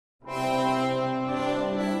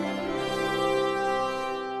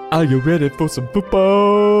Are you ready for some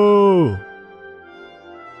football?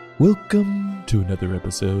 Welcome to another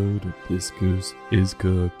episode of This Goose is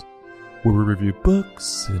Cooked, where we review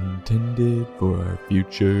books intended for our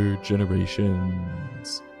future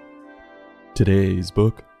generations. Today's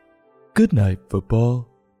book, Goodnight Football,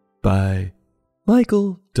 by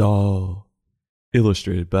Michael Dahl,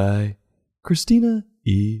 illustrated by Christina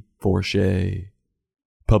E. Forche,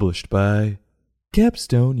 published by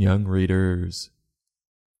Capstone Young Readers.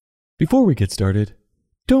 Before we get started,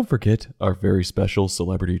 don't forget our very special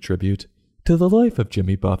celebrity tribute to the life of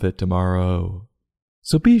Jimmy Buffett tomorrow,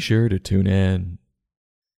 so be sure to tune in.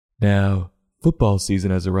 Now, football season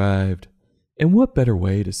has arrived, and what better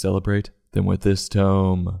way to celebrate than with this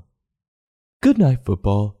tome? Goodnight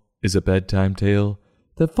Football is a bedtime tale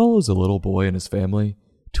that follows a little boy and his family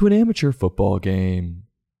to an amateur football game.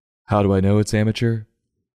 How do I know it's amateur?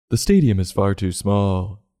 The stadium is far too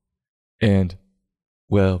small. And,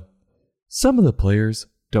 well, some of the players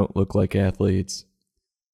don't look like athletes.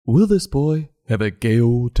 Will this boy have a gay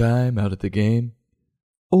old time out at the game?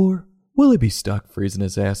 Or will he be stuck freezing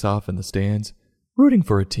his ass off in the stands, rooting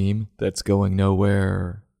for a team that's going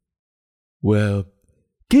nowhere? Well,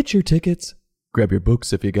 get your tickets, grab your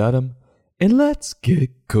books if you got 'em, and let's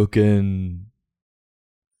get cooking.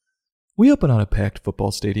 We open on a packed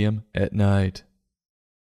football stadium at night.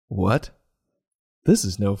 What? This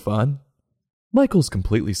is no fun. Michael's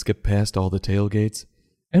completely skipped past all the tailgates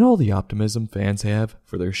and all the optimism fans have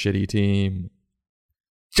for their shitty team.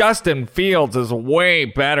 Justin Fields is way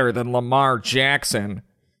better than Lamar Jackson.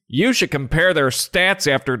 You should compare their stats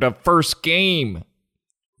after the first game.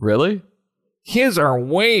 Really? His are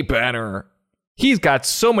way better. He's got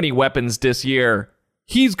so many weapons this year.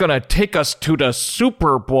 He's gonna take us to the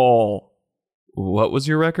Super Bowl. What was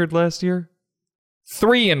your record last year?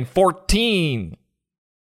 3-14.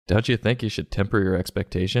 Don't you think you should temper your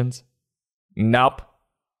expectations? Nope.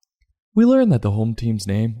 We learn that the home team's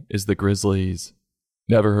name is the Grizzlies.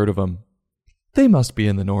 Never heard of them. They must be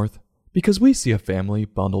in the north, because we see a family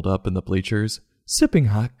bundled up in the bleachers, sipping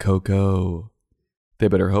hot cocoa. They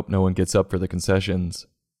better hope no one gets up for the concessions.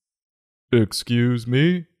 Excuse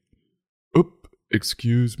me?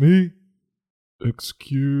 Excuse me?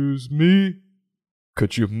 Excuse me?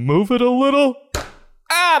 Could you move it a little?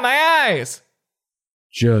 Ah, my eyes!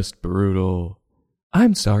 Just brutal.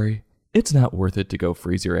 I'm sorry. It's not worth it to go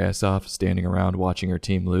freeze your ass off standing around watching your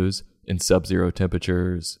team lose in sub-zero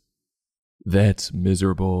temperatures. That's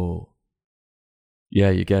miserable. Yeah,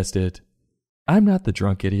 you guessed it. I'm not the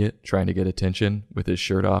drunk idiot trying to get attention with his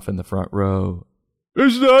shirt off in the front row.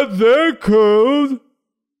 It's not that cold.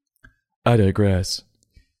 I digress.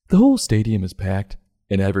 The whole stadium is packed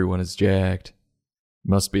and everyone is jacked.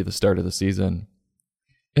 Must be the start of the season.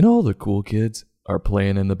 And all the cool kids are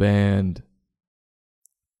playing in the band.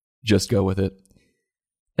 Just go with it.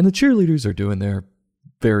 And the cheerleaders are doing their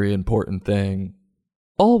very important thing,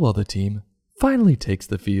 all while the team finally takes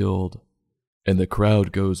the field, and the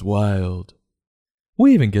crowd goes wild.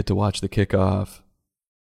 We even get to watch the kickoff.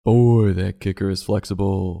 Boy, that kicker is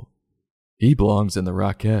flexible. He belongs in the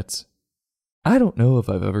Rockettes. I don't know if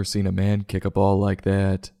I've ever seen a man kick a ball like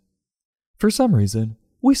that. For some reason,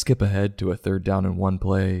 we skip ahead to a 3rd down and 1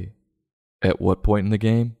 play. At what point in the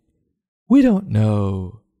game? We don't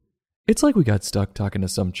know. It's like we got stuck talking to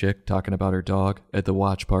some chick talking about her dog at the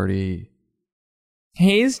watch party.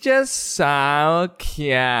 He's just so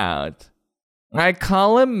cute. I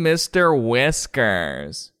call him Mr.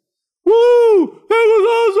 Whiskers. Woo! That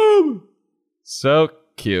was awesome! So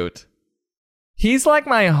cute. He's like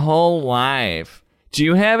my whole life. Do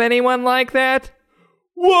you have anyone like that?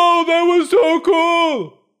 Whoa, that was so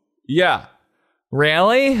cool! Yeah.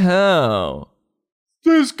 Really? Who?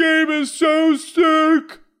 This game is so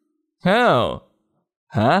sick! Who?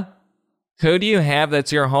 Huh? Who do you have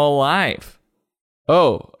that's your whole life?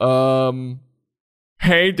 Oh,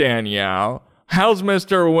 Hey, Danielle. How's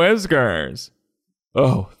Mr. Whiskers?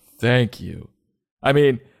 Oh, thank you. I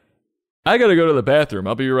mean, I gotta go to the bathroom.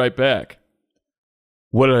 I'll be right back.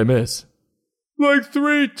 What did I miss? Like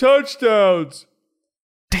 3 touchdowns!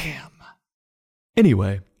 Damn.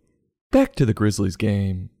 Anyway, back to the Grizzlies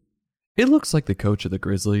game. It looks like the coach of the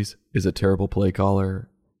Grizzlies is a terrible play caller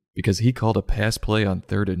because he called a pass play on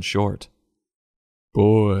 3rd and short.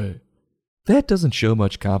 Boy, that doesn't show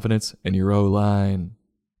much confidence in your O-line.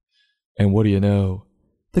 And what do you know?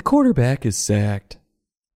 The quarterback is sacked.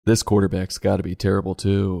 This quarterback's got to be terrible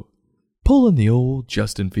too, pulling the old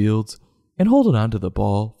Justin Fields and holding on to the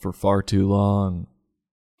ball for far too long.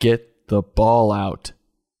 Get the ball out.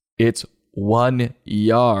 It's 1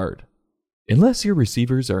 yard. Unless your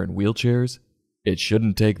receivers are in wheelchairs, it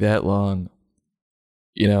shouldn't take that long.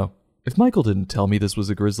 You know, if Michael didn't tell me this was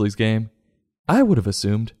a Grizzlies game, I would have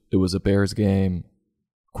assumed it was a Bears game.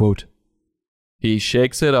 Quote, he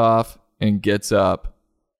shakes it off and gets up.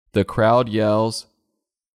 The crowd yells,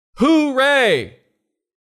 "Hooray!"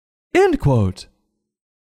 End quote.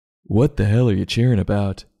 What the hell are you cheering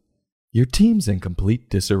about? Your team's in complete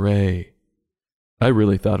disarray. I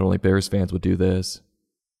really thought only Bears fans would do this.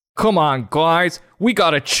 Come on, guys. We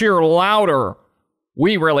gotta cheer louder.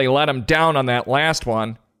 We really let them down on that last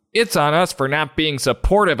one. It's on us for not being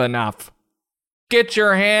supportive enough. Get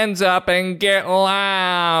your hands up and get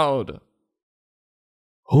loud.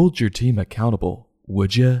 Hold your team accountable,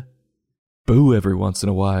 would ya? Boo every once in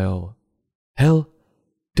a while. Hell,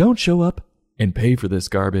 don't show up and pay for this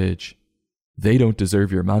garbage. They don't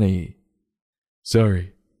deserve your money.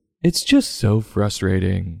 Sorry, it's just so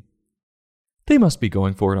frustrating. They must be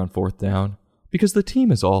going for it on 4th down because the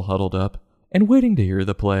team is all huddled up and waiting to hear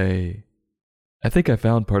the play. I think I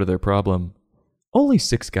found part of their problem. Only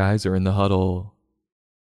 6 guys are in the huddle.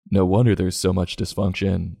 No wonder there's so much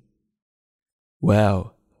dysfunction.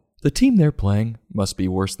 Wow, the team they're playing must be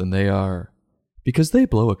worse than they are, because they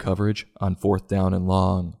blow a coverage on 4th down and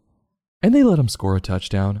long, and they let them score a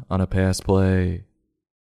touchdown on a pass play.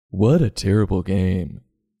 What a terrible game.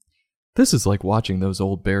 This is like watching those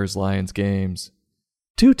old Bears-Lions games.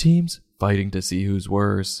 2 teams fighting to see who's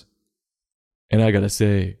worse. And I gotta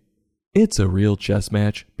say, it's a real chess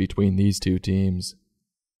match between these 2 teams.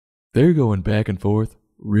 They're going back and forth,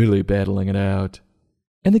 really battling it out.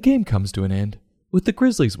 And the game comes to an end with the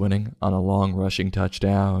Grizzlies winning on a long rushing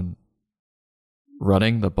touchdown.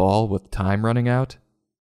 Running the ball with time running out?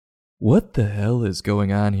 What the hell is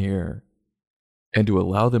going on here? And to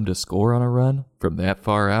allow them to score on a run from that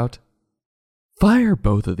far out? Fire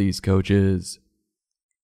both of these coaches.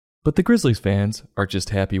 But the Grizzlies fans are just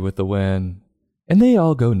happy with the win, and they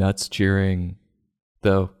all go nuts cheering.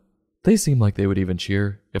 Though, they seem like they would even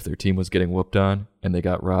cheer if their team was getting whooped on and they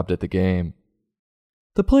got robbed at the game.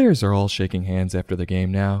 The players are all shaking hands after the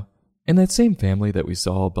game now, and that same family that we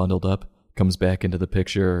saw all bundled up comes back into the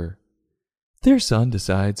picture. Their son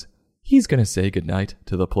decides he's going to say goodnight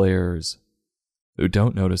to the players, who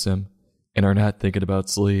don't notice him and are not thinking about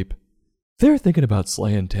sleep. They're thinking about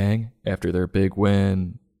slaying Tang after their big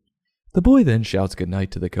win. The boy then shouts goodnight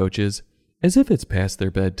to the coaches as if it's past their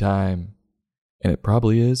bedtime. And it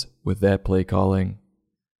probably is with that play calling.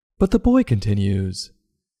 But the boy continues.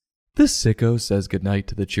 This sicko says goodnight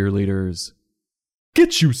to the cheerleaders.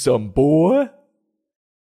 Get you some, boy!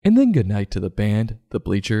 And then goodnight to the band, the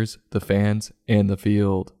bleachers, the fans, and the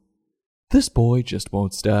field. This boy just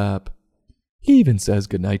won't stop. He even says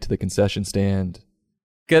goodnight to the concession stand.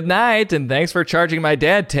 Good night, and thanks for charging my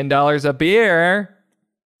dad $10 a beer.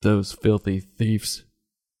 Those filthy thieves.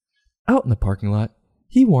 Out in the parking lot,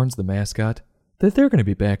 he warns the mascot that they're going to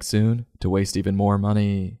be back soon to waste even more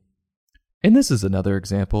money. And this is another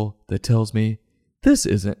example that tells me this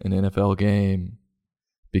isn't an NFL game,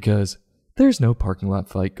 because there's no parking lot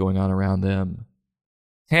fight going on around them.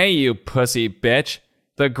 Hey, you pussy bitch.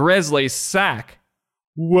 The Grizzlies suck.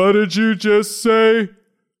 What did you just say?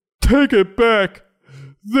 Take it back.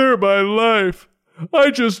 They're my life.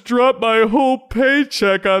 I just dropped my whole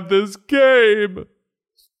paycheck on this game.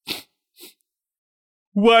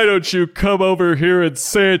 Why don't you come over here and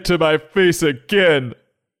say it to my face again?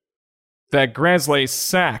 The Grizzlies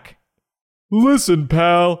suck. Listen,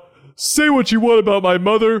 pal. Say what you want about my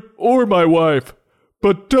mother or my wife,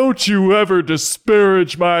 but don't you ever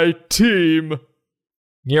disparage my team.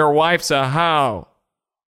 Your wife's a hoe.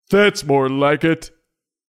 That's more like it.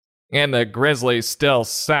 And the Grizzlies still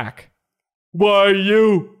suck. Why,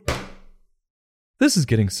 you... This is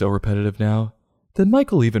getting so repetitive now that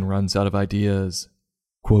Michael even runs out of ideas.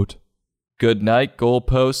 Quote, good night,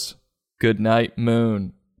 goalposts. Good night,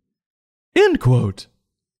 moon. End quote.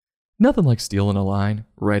 Nothing like stealing a line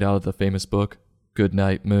right out of the famous book,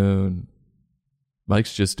 Goodnight Moon.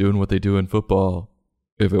 Mike's just doing what they do in football.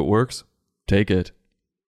 If it works, take it.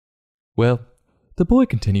 Well, the boy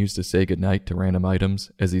continues to say goodnight to random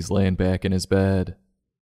items as he's laying back in his bed.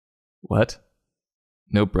 What?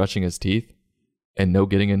 No brushing his teeth? And no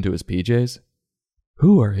getting into his PJs?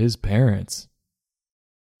 Who are his parents?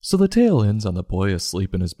 So the tale ends on the boy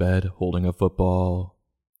asleep in his bed holding a football.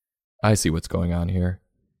 I see what's going on here.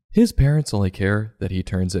 His parents only care that he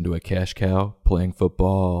turns into a cash cow playing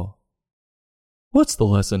football. What's the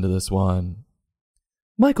lesson to this one?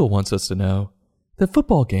 Michael wants us to know that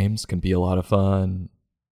football games can be a lot of fun.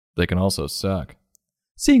 They can also suck.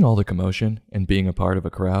 Seeing all the commotion and being a part of a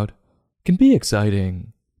crowd can be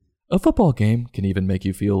exciting. A football game can even make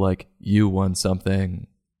you feel like you won something,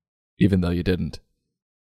 even though you didn't.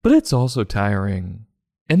 But it's also tiring.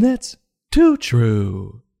 And that's too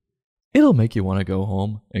true. It'll make you want to go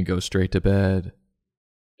home and go straight to bed.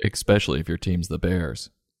 Especially if your team's the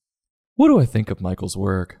Bears. What do I think of Michael's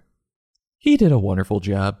work? He did a wonderful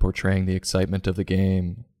job portraying the excitement of the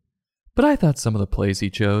game. But I thought some of the plays he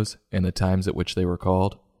chose and the times at which they were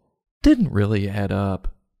called didn't really add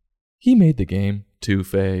up. He made the game too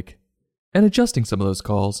fake. And adjusting some of those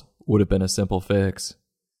calls would have been a simple fix.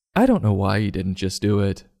 I don't know why he didn't just do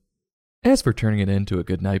it. As for turning it into a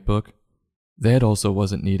Goodnight book, that also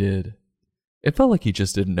wasn't needed. It felt like he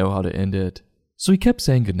just didn't know how to end it, so he kept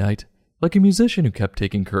saying goodnight like a musician who kept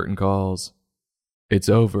taking curtain calls. It's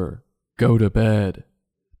over. Go to bed.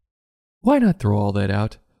 Why not throw all that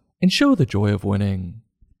out and show the joy of winning?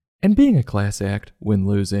 And being a class act when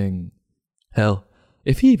losing. Hell,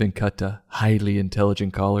 if he even cut to highly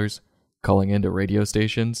intelligent callers calling into radio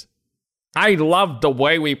stations. I loved the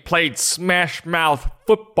way we played smash mouth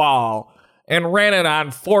football and ran it on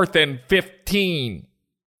 4th and 15.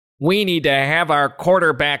 We need to have our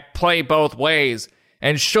quarterback play both ways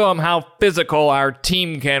and show him how physical our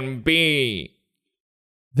team can be.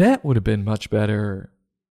 That would have been much better.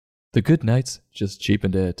 The Goodnights just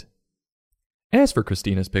cheapened it. As for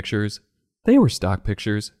Christina's pictures, they were stock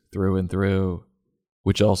pictures through and through,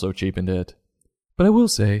 which also cheapened it. But I will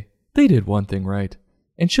say, they did one thing right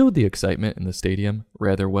and showed the excitement in the stadium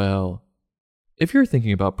rather well. If you're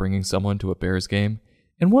thinking about bringing someone to a Bears game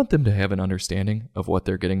and want them to have an understanding of what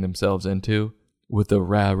they're getting themselves into with the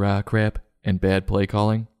rah-rah crap and bad play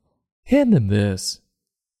calling, hand them this.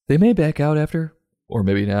 They may back out after, or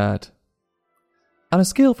maybe not. On a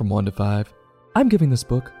scale from 1 to 5, I'm giving this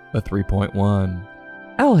book a 3.1.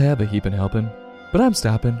 I'll have a heapin' helpin', but I'm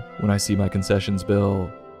stopping when I see my concessions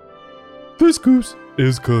bill. This goose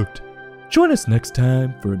is cooked. Join us next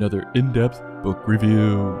time for another in-depth book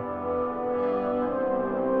review.